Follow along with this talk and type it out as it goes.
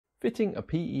Fitting a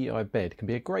PEI bed can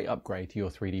be a great upgrade to your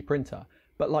 3D printer,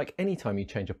 but like any time you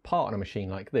change a part on a machine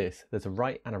like this, there's a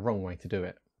right and a wrong way to do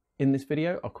it. In this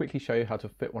video, I'll quickly show you how to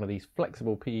fit one of these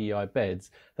flexible PEI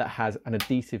beds that has an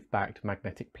adhesive-backed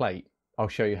magnetic plate. I'll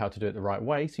show you how to do it the right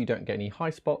way so you don't get any high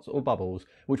spots or bubbles,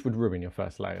 which would ruin your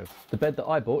first layers. The bed that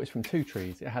I bought is from Two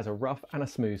Trees. It has a rough and a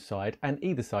smooth side, and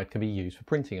either side can be used for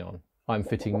printing on. I'm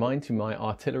fitting mine to my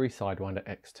Artillery Sidewinder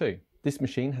X2. This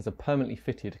machine has a permanently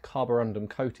fitted carborundum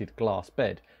coated glass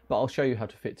bed, but I'll show you how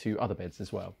to fit to other beds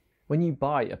as well. When you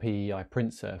buy a PEI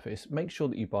print surface, make sure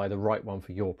that you buy the right one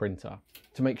for your printer.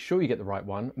 To make sure you get the right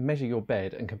one, measure your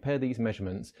bed and compare these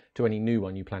measurements to any new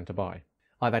one you plan to buy.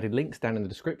 I've added links down in the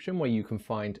description where you can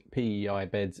find PEI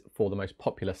beds for the most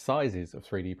popular sizes of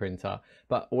 3D printer,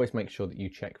 but always make sure that you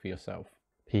check for yourself.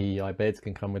 PEI beds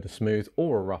can come with a smooth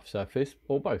or a rough surface,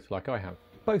 or both like I have.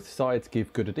 Both sides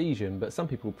give good adhesion, but some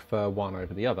people prefer one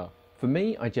over the other. For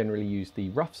me, I generally use the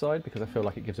rough side because I feel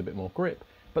like it gives a bit more grip,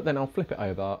 but then I'll flip it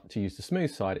over to use the smooth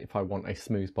side if I want a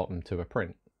smooth bottom to a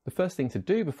print. The first thing to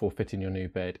do before fitting your new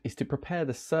bed is to prepare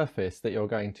the surface that you're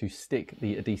going to stick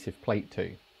the adhesive plate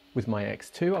to. With my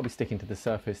X2, I'll be sticking to the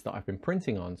surface that I've been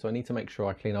printing on, so I need to make sure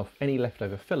I clean off any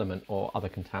leftover filament or other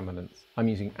contaminants. I'm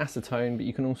using acetone, but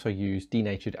you can also use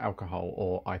denatured alcohol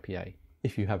or IPA.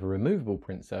 If you have a removable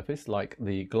print surface, like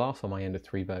the glass on my Ender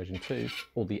 3 version 2,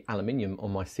 or the aluminium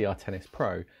on my CR10S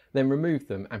Pro, then remove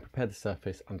them and prepare the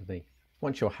surface underneath.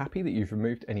 Once you're happy that you've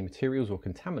removed any materials or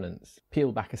contaminants,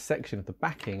 peel back a section of the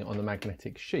backing on the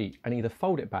magnetic sheet and either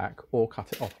fold it back or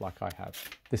cut it off like I have.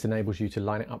 This enables you to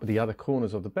line it up with the other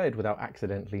corners of the bed without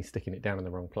accidentally sticking it down in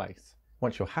the wrong place.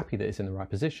 Once you're happy that it's in the right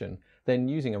position, then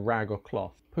using a rag or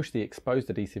cloth, push the exposed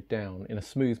adhesive down in a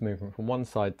smooth movement from one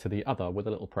side to the other with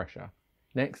a little pressure.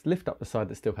 Next, lift up the side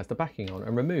that still has the backing on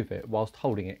and remove it whilst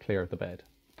holding it clear of the bed.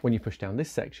 When you push down this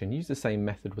section, use the same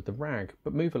method with the rag,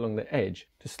 but move along the edge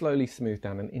to slowly smooth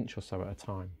down an inch or so at a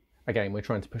time. Again, we're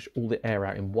trying to push all the air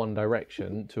out in one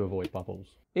direction to avoid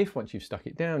bubbles. If once you've stuck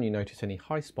it down you notice any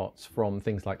high spots from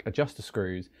things like adjuster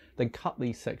screws, then cut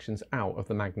these sections out of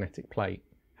the magnetic plate.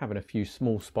 Having a few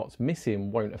small spots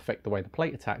missing won't affect the way the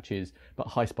plate attaches, but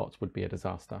high spots would be a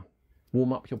disaster.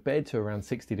 Warm up your bed to around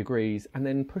 60 degrees and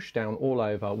then push down all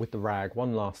over with the rag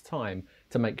one last time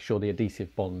to make sure the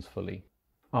adhesive bonds fully.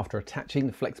 After attaching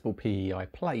the flexible PEI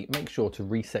plate, make sure to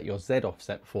reset your Z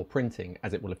offset before printing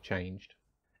as it will have changed.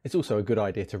 It's also a good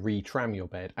idea to re-tram your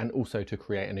bed and also to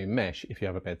create a new mesh if you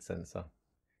have a bed sensor.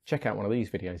 Check out one of these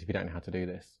videos if you don't know how to do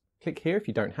this. Click here if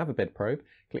you don't have a bed probe,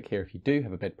 click here if you do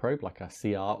have a bed probe like a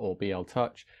CR or BL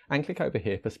Touch, and click over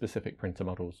here for specific printer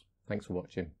models. Thanks for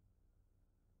watching.